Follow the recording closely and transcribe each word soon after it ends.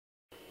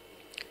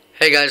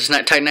Hey guys, it's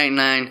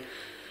NightTide99.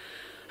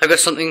 I've got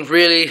something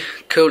really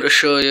cool to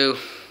show you.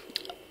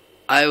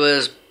 I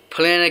was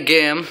playing a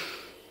game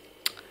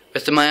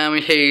with the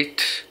Miami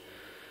Heat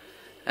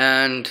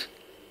and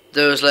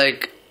there was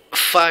like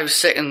 5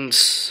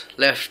 seconds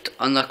left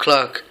on the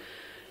clock,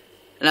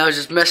 and I was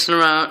just messing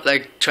around,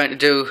 like trying to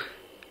do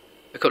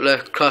a couple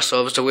of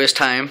crossovers to waste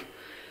time,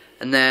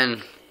 and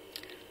then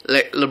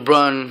like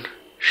LeBron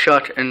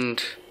shot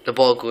and the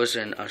ball goes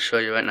in. I'll show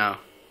you right now.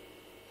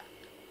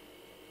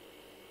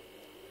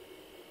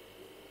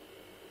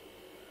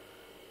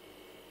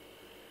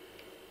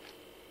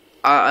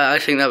 I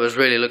think that was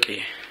really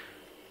lucky.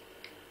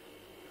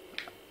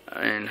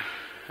 I mean,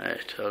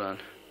 right, hold on.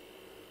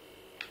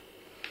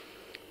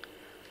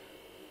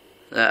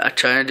 I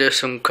tried to do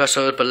some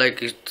crossovers, but like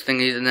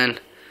thingies, and then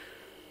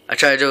I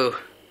tried to do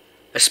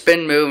a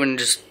spin move, and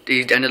just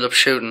he ended up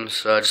shooting.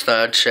 So I just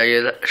thought I'd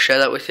share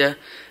that with you.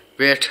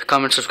 Rate,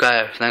 comment,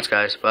 subscribe. Thanks,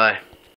 guys. Bye.